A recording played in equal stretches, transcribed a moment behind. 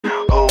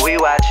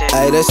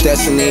Hey, that's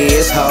destiny,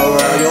 it's her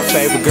world. Your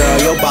favorite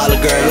girl, your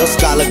baller girl, your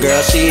scholar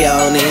girl, she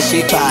on it,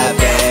 she poppin'.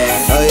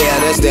 Oh yeah,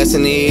 that's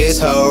destiny, it's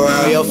her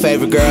world. Your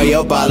favorite girl,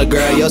 your baller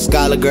girl, your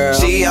scholar girl,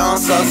 she on,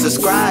 so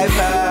subscribe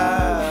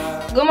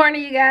her. Good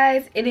morning, you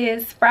guys. It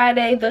is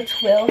Friday the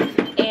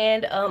 12th,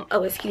 and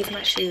oh, excuse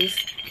my shoes.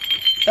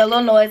 They're a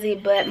little noisy,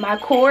 but my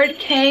cord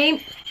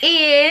came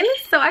in,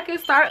 so I can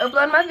start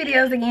uploading my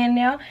videos again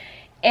now.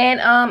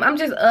 And I'm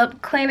just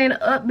up cleaning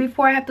up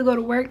before I have to go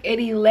to work at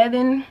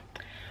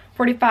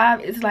 11:45.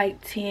 It's like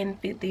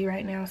 10:50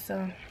 right now,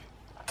 so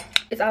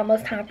it's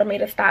almost time for me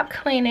to stop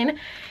cleaning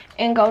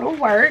and go to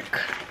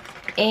work.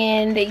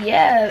 And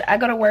yeah, I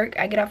go to work,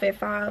 I get off at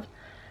 5.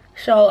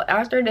 So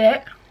after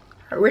that,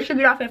 Risha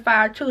get off at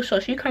 5 too, so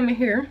she coming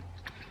here.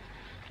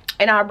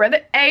 And our brother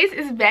Ace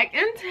is back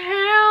in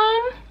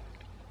town.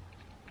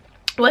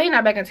 Well, he's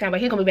not back in town, but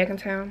he's gonna be back in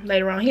town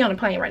later on. He on the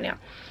plane right now.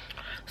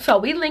 So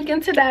we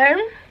linking today.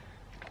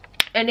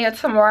 And then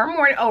tomorrow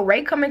morning, oh,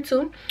 Ray coming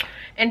too.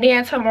 And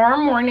then tomorrow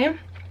morning,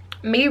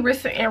 me,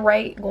 Rissa, and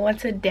Ray going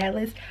to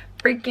Dallas,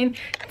 freaking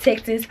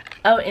Texas.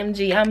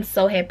 OMG, I'm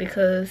so happy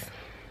because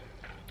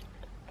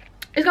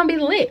it's gonna be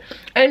lit.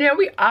 And then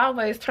we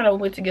always turn up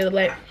with together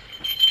like,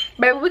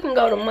 baby, we can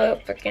go to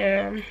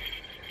motherfucking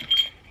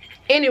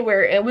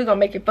anywhere and we're gonna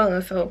make it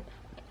fun. So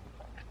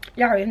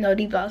y'all already know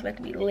these vlogs about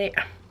to be lit.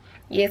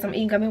 Yes, I'm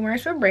gonna be wearing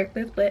some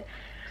breakfast, but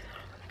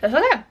that's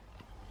okay.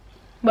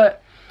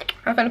 But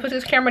I'm gonna put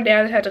this camera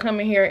down. I just had to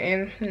come in here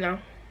and, you know,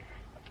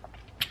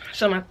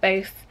 show my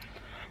face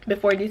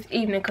before this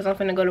evening because I'm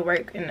finna go to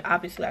work and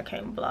obviously I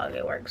can't vlog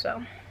at work.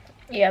 So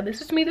yeah,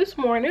 this is me this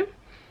morning.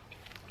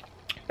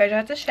 I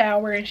had to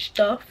shower and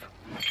stuff.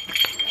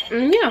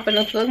 And yeah, I'm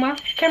finna plug my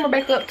camera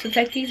back up to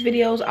take these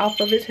videos off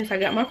of it since I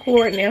got my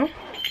cord now.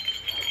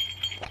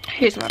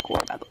 Here's my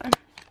cord, by the way.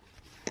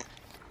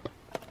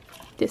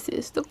 This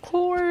is the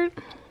cord.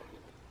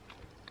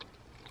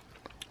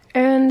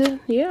 And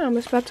yeah, I'm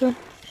just about to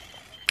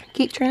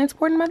keep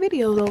transporting my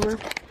videos over.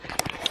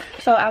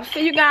 So I'll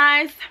see you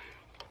guys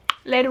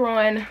later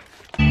on.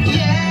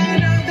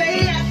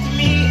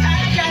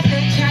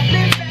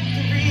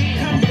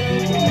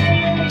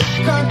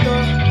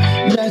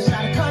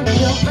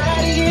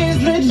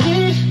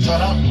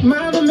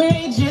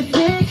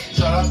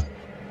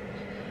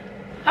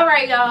 All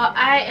right, y'all,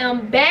 I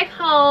am back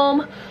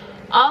home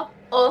off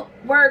of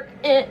work.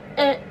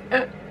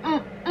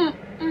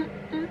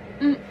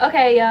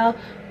 Okay, y'all,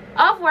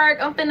 off work.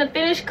 I'm finna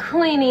finish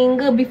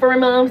cleaning before my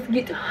mom's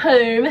get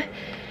home,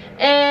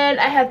 and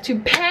I have to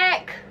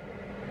pack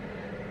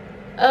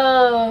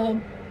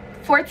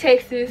for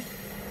Texas.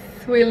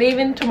 We're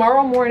leaving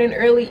tomorrow morning,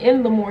 early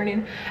in the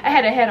morning. I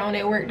had a hat on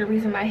at work. The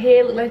reason my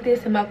head looked like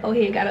this and my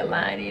forehead got a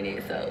line in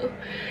it, so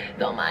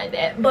don't mind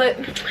that.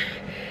 But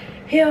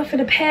yeah, I'm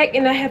finna pack,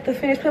 and I have to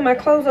finish putting my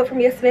clothes up from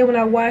yesterday when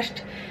I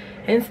washed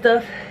and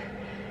stuff,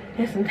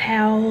 and some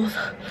towels.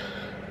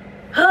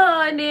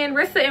 And then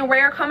Rissa and Ray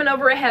are coming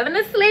over and having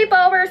a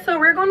sleepover, so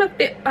we're gonna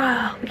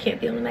we can't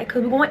film tonight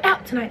because we're going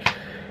out tonight.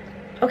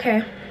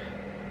 Okay,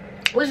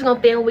 we're just gonna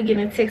film when we get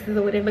in Texas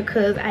or whatever,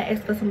 because I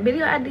asked for some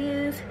video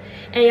ideas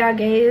and y'all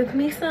gave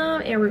me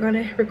some, and we're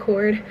gonna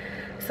record.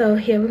 So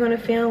yeah, we're gonna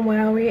film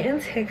while we're in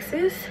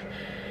Texas.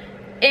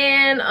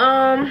 And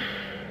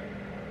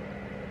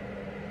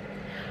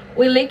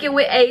we linking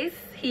with Ace.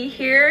 He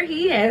here,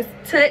 he has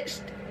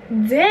touched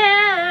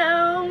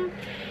down.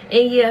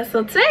 And yeah,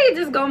 so today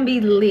just gonna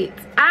be lit.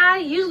 I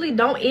usually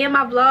don't end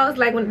my vlogs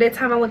like when that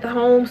time I went to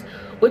Homes,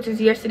 which is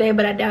yesterday,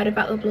 but I doubt if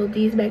I upload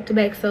these back to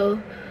back. So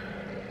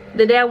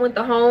the day I went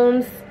to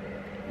Homes,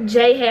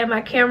 Jay had my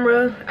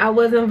camera. I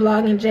wasn't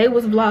vlogging, Jay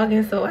was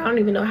vlogging, so I don't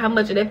even know how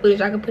much of that footage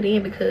I could put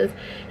in because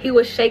he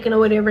was shaking or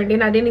whatever. And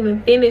then I didn't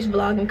even finish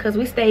vlogging because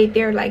we stayed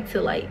there like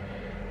till like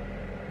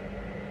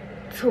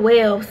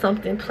 12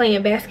 something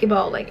playing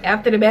basketball. Like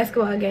after the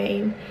basketball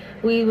game,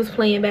 we was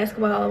playing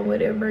basketball or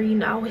whatever, you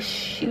know. I was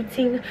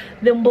shooting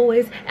them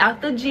boys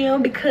out the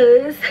gym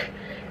because,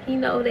 you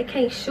know, they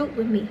can't shoot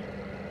with me.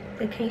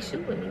 They can't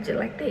shoot with me just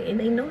like that, and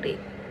they know that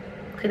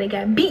because they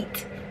got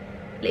beat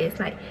last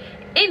night.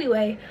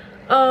 Anyway,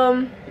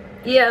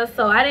 yeah,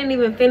 so I didn't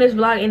even finish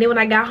vlogging. And then when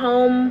I got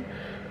home,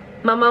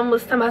 my mom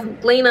was talking about some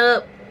clean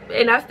up,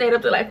 and I stayed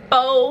up till like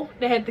 4.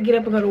 They had to get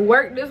up and go to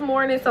work this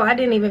morning, so I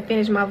didn't even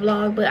finish my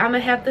vlog. But I'm gonna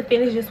have to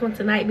finish this one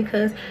tonight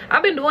because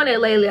I've been doing it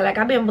lately. Like,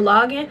 I've been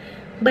vlogging,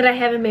 but I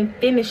haven't been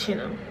finishing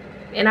them,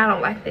 and I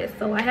don't like that.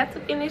 So I have to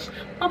finish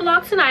my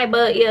vlog tonight.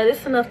 But yeah,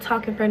 this is enough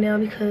talking for now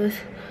because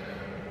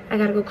I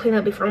gotta go clean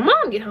up before my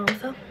mom get home.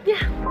 So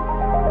yeah.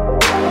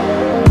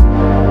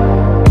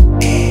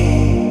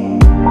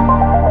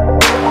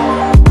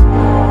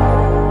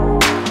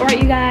 Alright,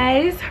 you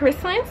guys,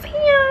 Rissa's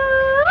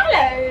here.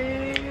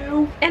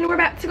 Hello. And we're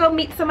about to go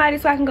meet somebody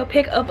so I can go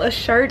pick up a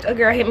shirt. A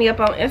girl hit me up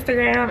on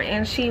Instagram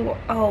and she,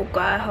 oh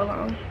god, hold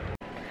on.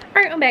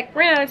 Alright, I'm back.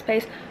 Ran out of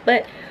space.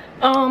 But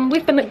we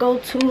finna go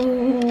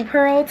to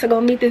Pearl to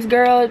go meet this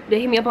girl.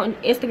 They hit me up on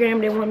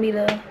Instagram. They want me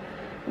to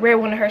wear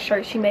one of her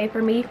shirts she made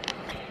for me.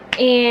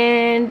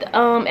 And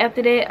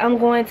after that, I'm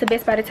going to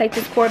Best Buy to take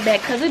this cord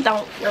back because it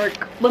don't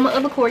work. But my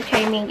other cord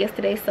came in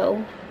yesterday,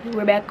 so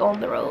we're back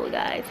on the road,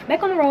 guys.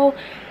 Back on the road.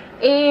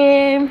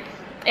 And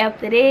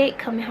after that,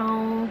 coming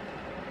home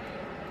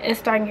and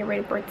starting to get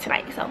ready for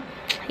tonight. So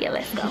yeah,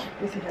 let's go.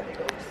 Let's see how that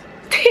goes.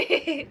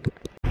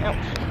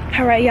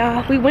 All right,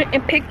 y'all, we went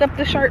and picked up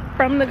the shirt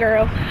from the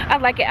girl. I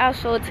like it. I'll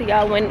show it to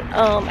y'all when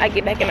I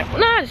get back in the,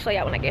 no, I'll just show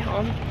y'all when I get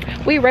home.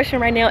 We rushing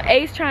right now.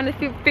 Ace trying to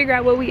figure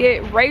out where we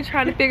at. Ray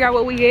trying to figure out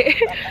where we at.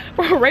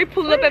 Ray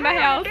pulled up at my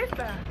house.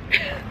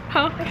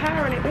 Huh?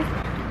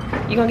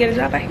 You gonna get a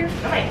job out here?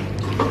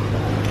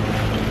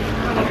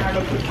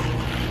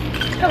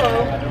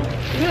 Hello.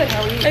 Good,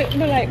 how are you? Hey,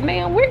 we're like,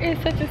 man, where is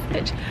such and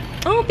such?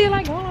 I don't feel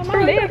like going on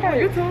my leg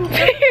hurt.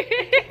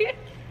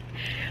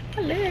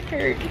 My leg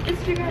hurt.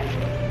 What you got?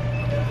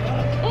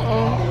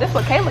 That's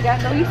what Kayla got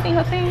though. You seen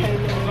her thing?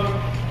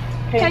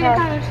 Kayla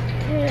College.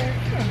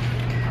 Yeah.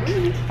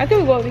 I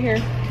think we go over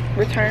here.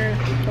 Return.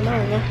 I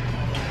don't know.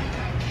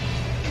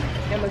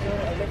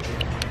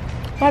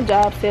 My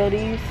job sell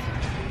these.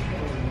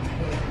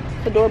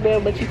 The doorbell,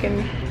 but you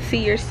can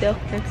see yourself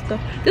and stuff.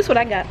 This is what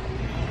I got.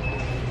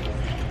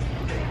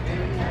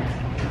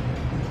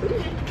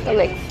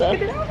 Alexa.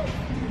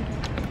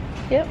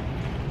 Yep.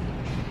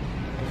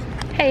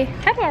 Hey,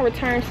 how do I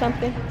return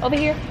something? Over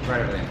here?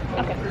 Right over there.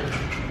 Okay.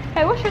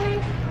 Hey, what's your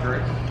name?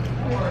 Grace.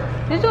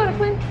 Did you order,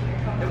 please?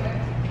 Yep.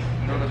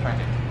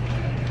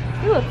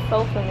 You look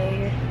so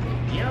familiar.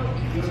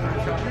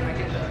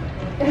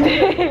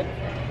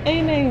 Ain't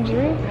your name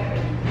Drew?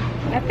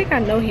 I think I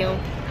know him.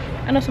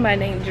 I know somebody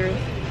named Drew.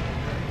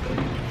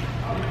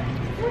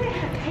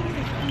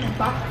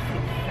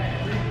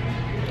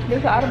 This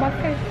is an auto box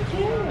case?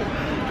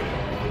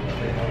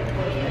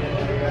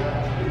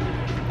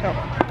 Oh,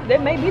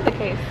 that may be the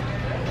case.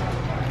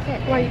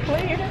 Why are you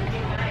playing?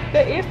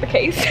 That is the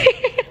case.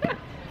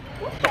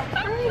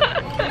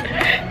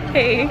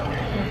 Hey.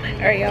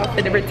 Alright, y'all,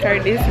 finna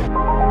return this.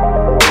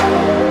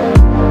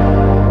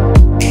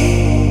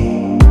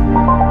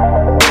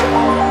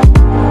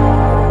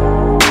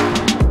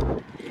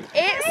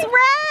 It's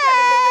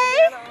Ray!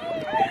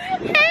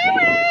 Hey,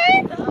 Ray!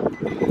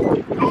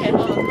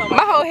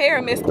 My whole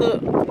hair messed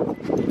up.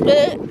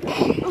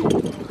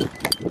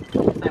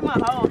 My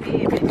whole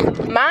head messed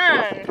up.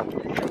 Mine.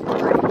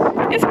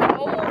 It's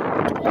cold.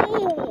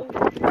 Ooh.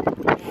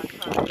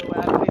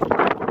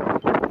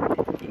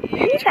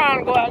 You trying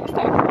to go out and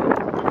stuff?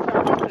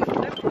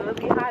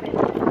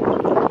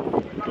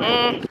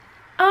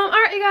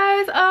 Alright, you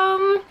guys.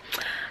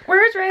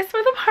 We're dressed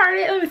for the party.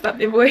 Let me stop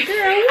there, boy.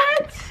 Girl,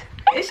 what?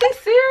 Is she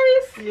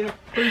serious? Yeah,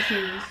 pretty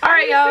serious.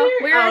 Alright, y'all.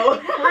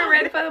 We're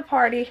ready for the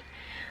party.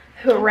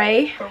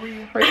 Hooray.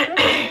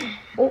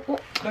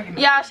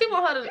 Yeah, she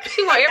want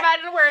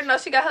everybody to wear. No,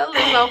 she got her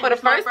lips on for the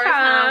first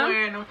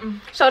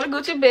time. Show the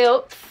Gucci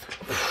belts.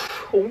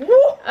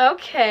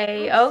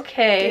 Okay.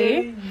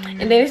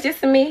 And then it's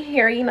just me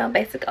here, you know,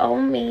 basic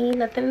old me,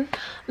 nothing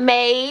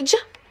major.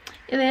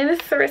 And then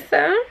it's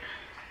Sarissa.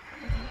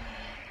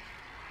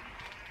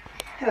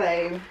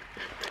 Hello.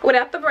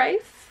 Without the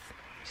brace.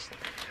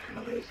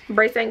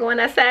 Brace ain't going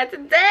outside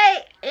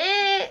today.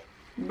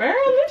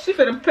 Barely. She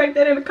finna pack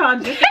that in the car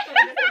just in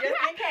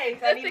case.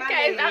 Just in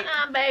case.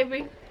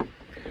 Baby.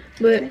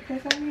 But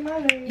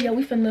yeah,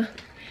 we finna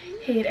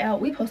head out.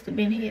 We supposed to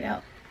been head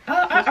out.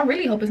 I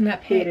really hope it's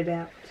not packed. Headed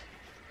out.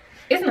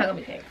 It's not gonna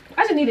be packed.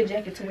 I just need a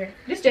jacket to wear.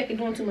 This jacket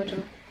doing too much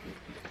on.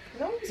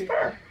 No, it's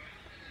fur.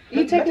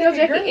 You taking your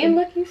jacket in,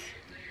 Lucky's?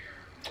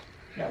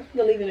 No.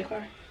 You'll leave it in the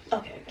car.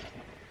 Okay.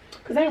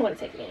 Cause I didn't want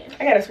to take it in.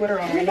 I got a sweater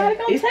on.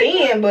 It's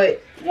thin,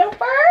 but your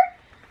fur?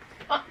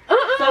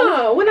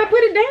 So when I put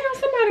it down,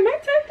 somebody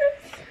might take this.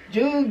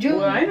 Jude.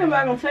 Well, ain't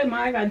nobody gonna take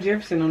mine. I got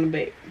Jefferson on the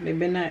back. They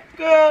been not.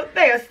 Girl,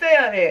 they'll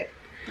sell that.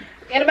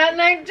 Get about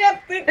name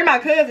Jefferson. They're my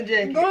cousin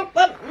jacket.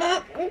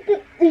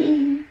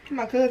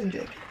 My cousin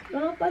jacket.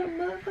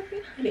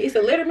 It's a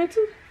Letterman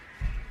too.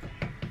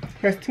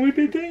 That's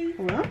 2015.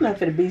 Well, I'm not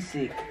for the be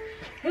sick.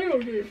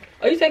 Oh,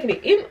 you taking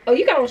it in? Oh,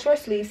 you got on short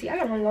sleeves. See, I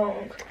got on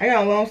long. I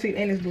got a long sleeve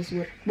and this blue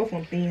sweater. Both of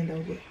them thin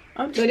though, but.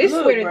 So this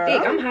sweater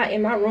thick. I'm hot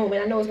in my room,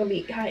 and I know it's gonna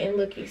be hot in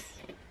Lucky's.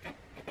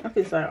 I'm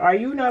just like, are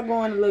you not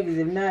going to Lucky's?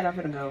 If not, I'm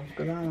gonna go.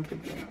 Cause I don't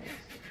think.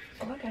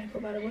 Oh, I gotta go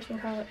by the washroom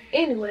collar.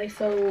 Anyway,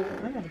 so.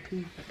 I gotta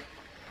pee.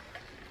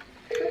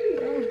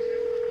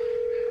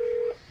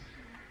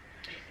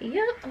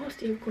 Yeah, I'm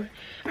still recording.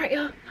 Alright,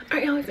 y'all.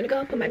 I'm finna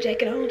go put my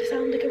jacket on. That's how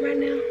I'm looking right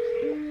now.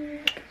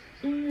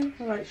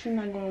 Alright, she's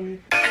not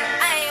going. I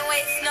ain't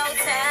waste no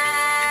time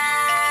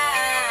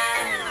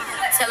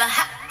till I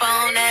hop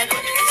on that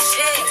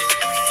shit.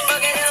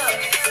 Fuck it up.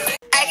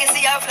 I can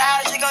see your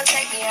flowers, you gon'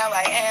 take me how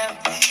I am.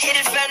 Hit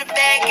it from the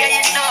back, girl,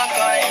 you know I'm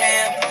going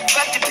ham.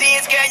 Fuck the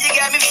pins, girl, you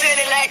got me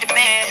feeling like the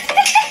man.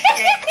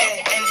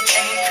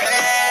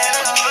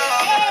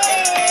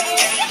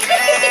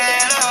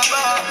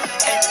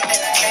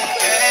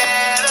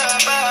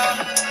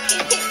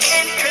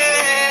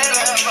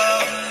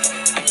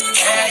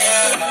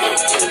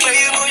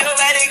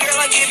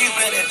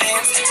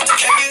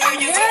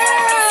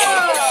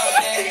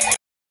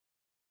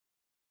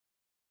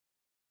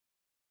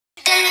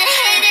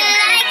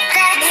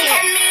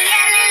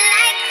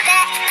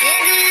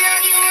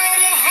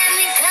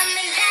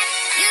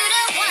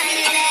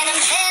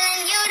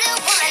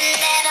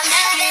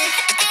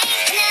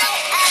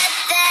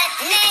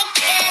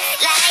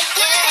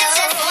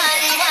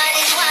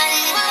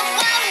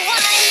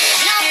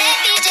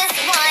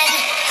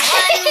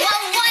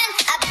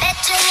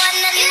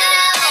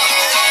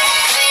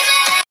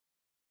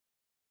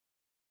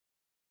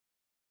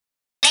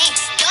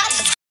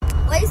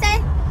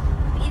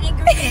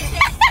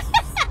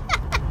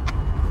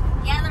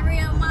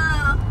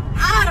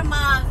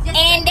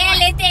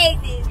 Dallas,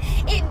 Texas.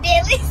 In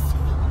Dallas,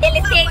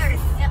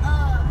 Texas.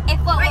 In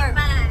Fort Worth.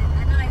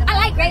 I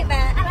like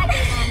Grapevine.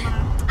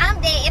 I'm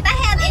dead. If I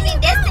have any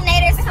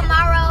destinators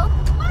tomorrow,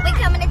 we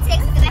coming to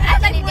Texas. If I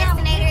have any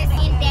destinators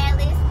in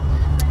Dallas,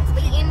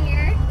 we in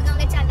here. We're gonna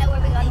let y'all know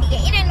where we're gonna be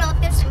at. It ain't no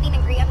official meet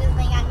and greet. I'm just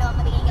letting y'all know I'm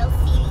gonna be in your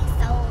city.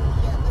 So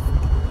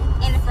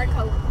yeah, in a fur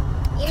coat.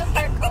 In a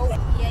fur coat.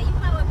 Yeah, you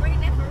might want to bring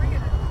that for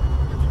real.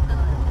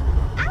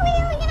 I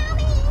will, you know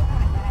what I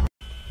mean?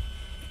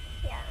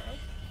 Yeah.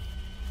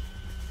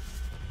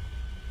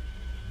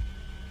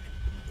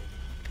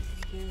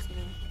 Excuse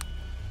me.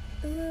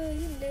 Ooh,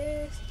 you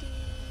nasty.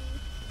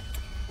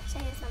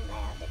 Saying something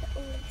loud, but ooh,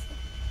 listen.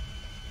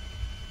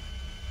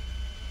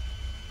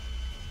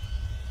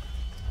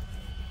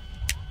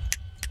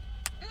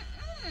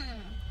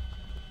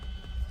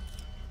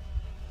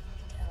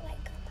 I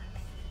like gum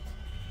popping.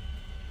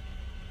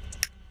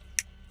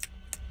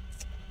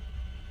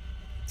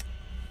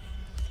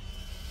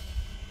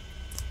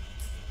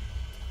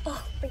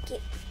 Oh, freak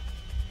it.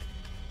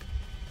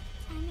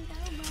 Time to go,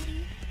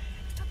 buddy.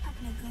 Stop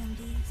popping the gum,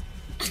 dudes.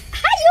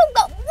 How you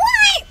go?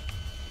 What?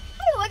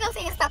 How you gonna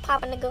say stop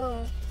popping the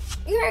gum?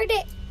 You heard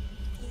it?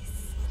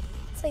 Yes.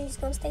 So you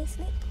just gonna stay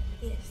asleep?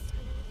 Yes.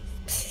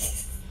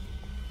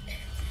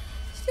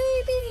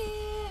 Sleepy.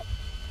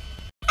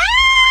 I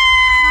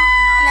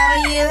don't know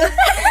you.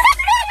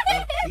 You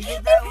He get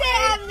said that way?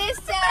 I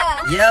missed ya.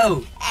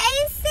 Yo,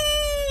 AC.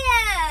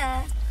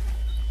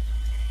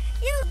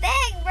 You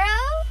back, bro?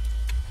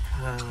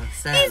 He's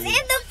sadly.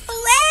 in the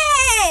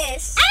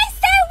flesh. I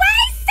said, why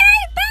say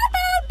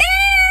Bubba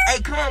Bear? Hey,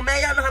 come on,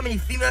 man. Y'all know how many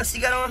females she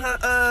got on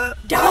her,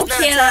 Don't Snapchat?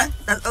 care.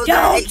 That's over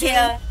Don't 18.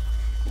 care.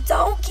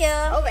 Don't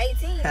care. Over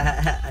 18.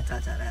 I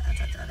taught y'all that.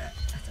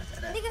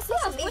 Nigga,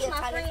 social media my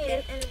trying friend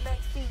to in the back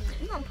seat.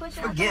 You gonna push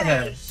her? Forget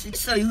her. She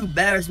show you who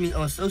embarrassed me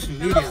on social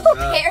media, bro.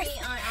 embarrass me.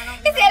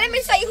 He said, let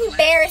me show you who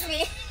embarrassed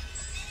me.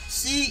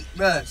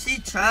 She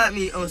tried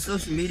me on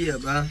social media,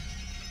 bro.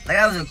 Like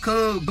I was a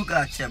cool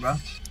buka chick, bro.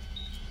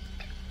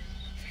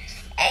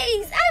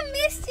 Ace, I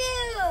missed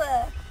you.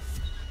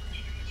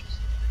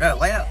 Bro,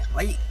 why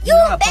you You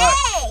know how back.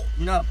 part-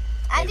 You know.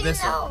 I Hey, didn't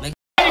listen, know. make-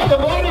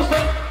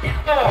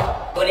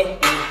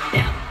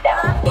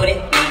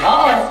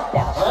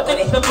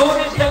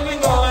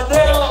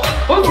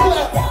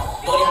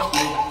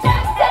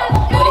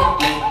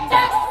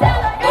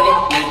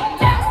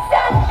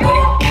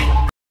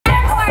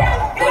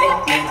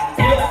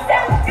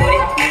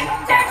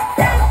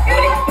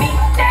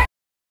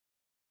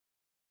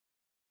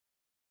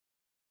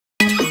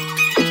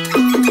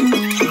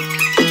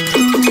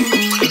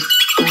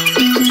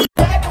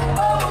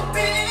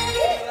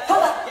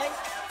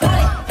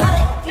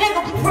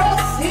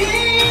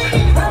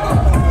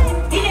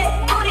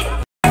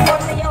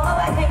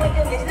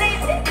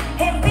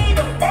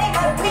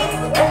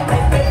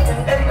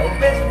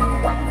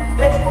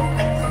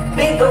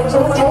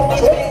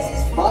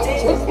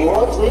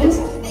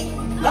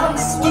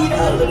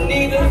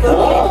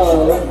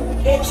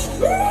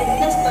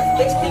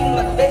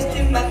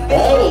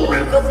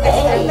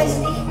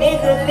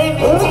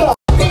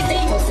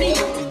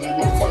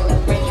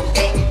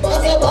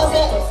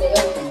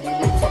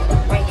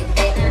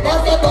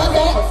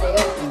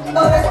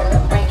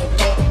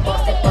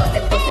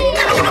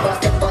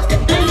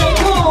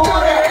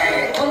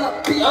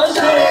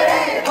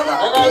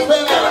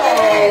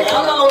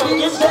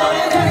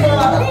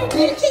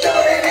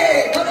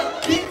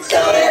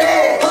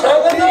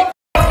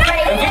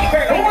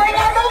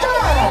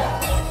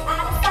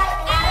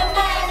 Out of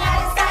mind,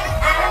 out of sight,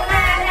 out of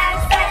mind, out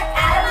of sight,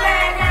 out of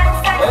mind, out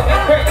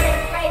of sight.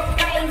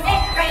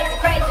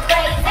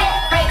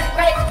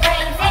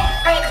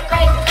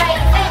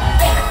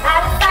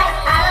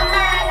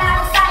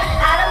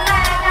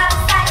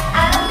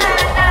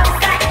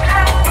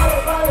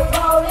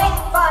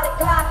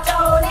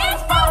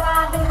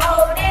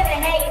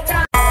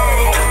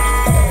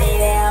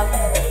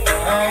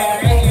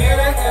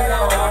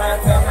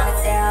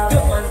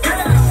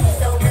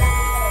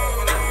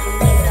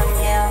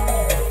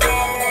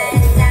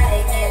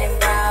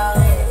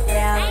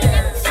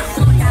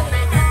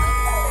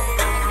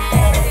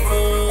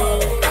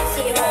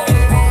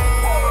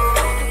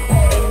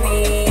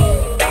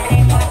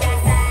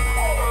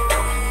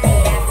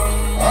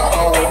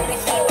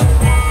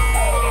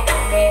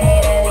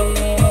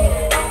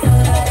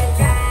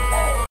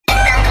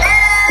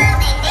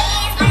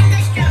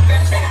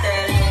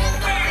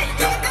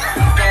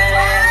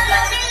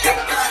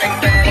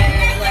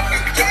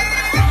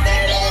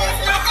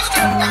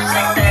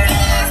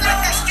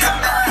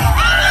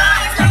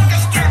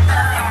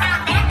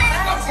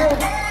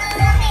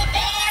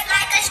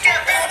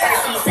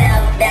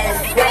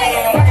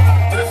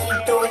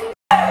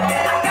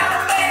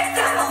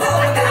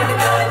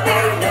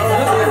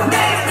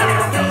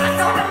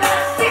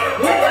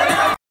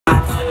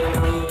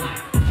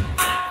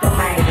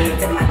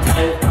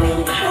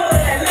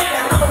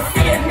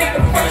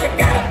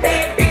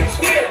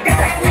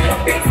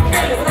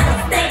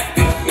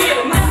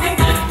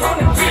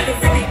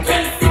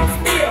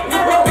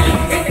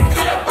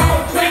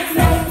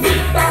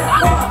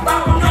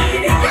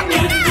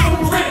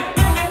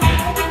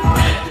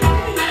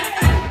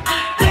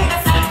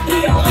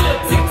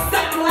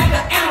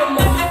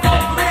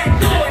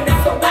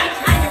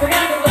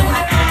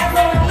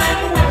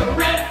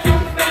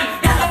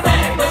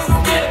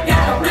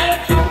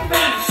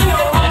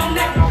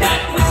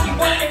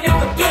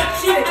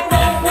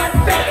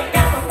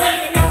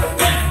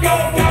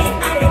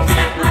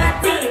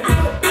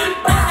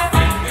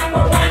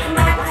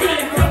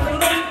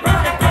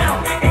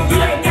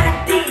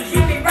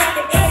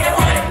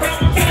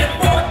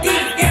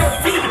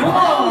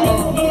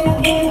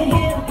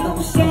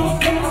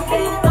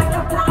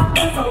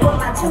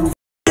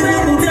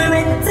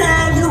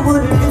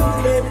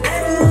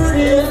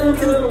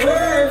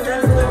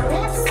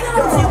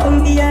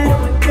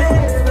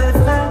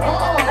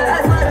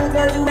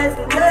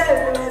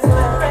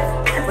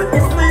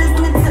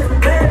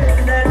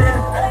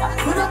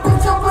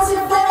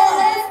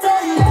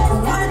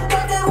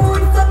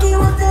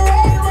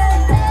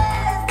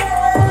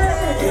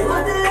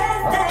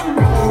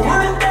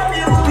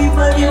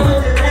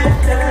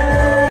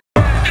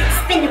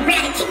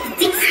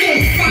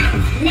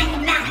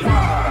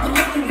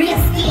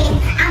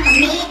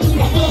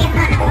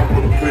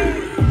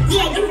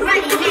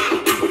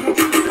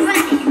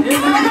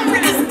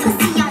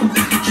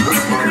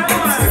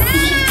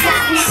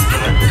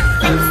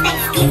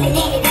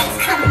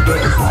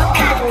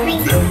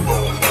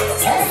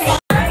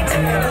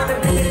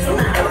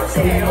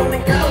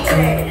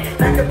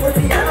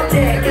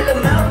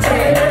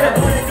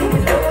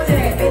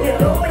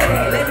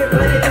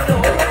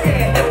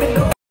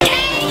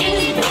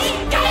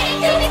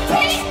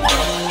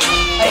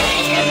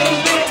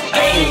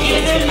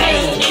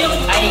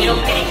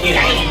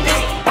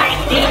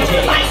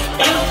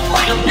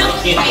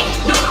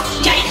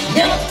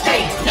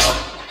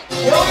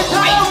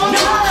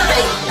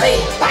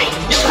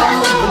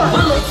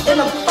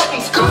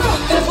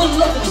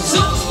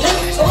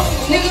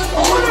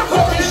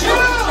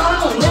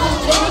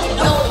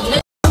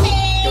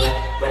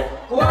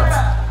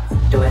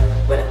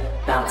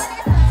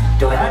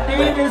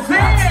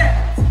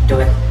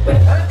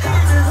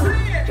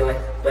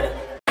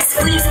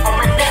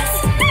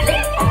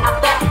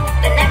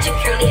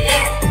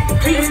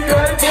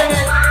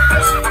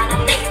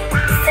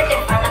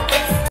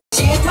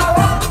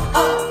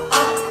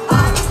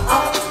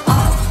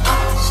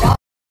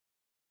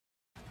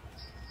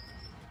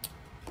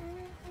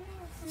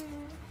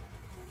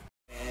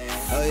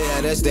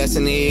 That's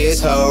destiny, it's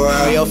her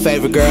world. Your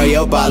favorite girl,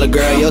 your baller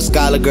girl, your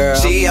scholar girl.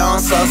 She on,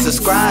 so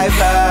subscribe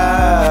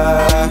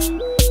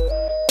her.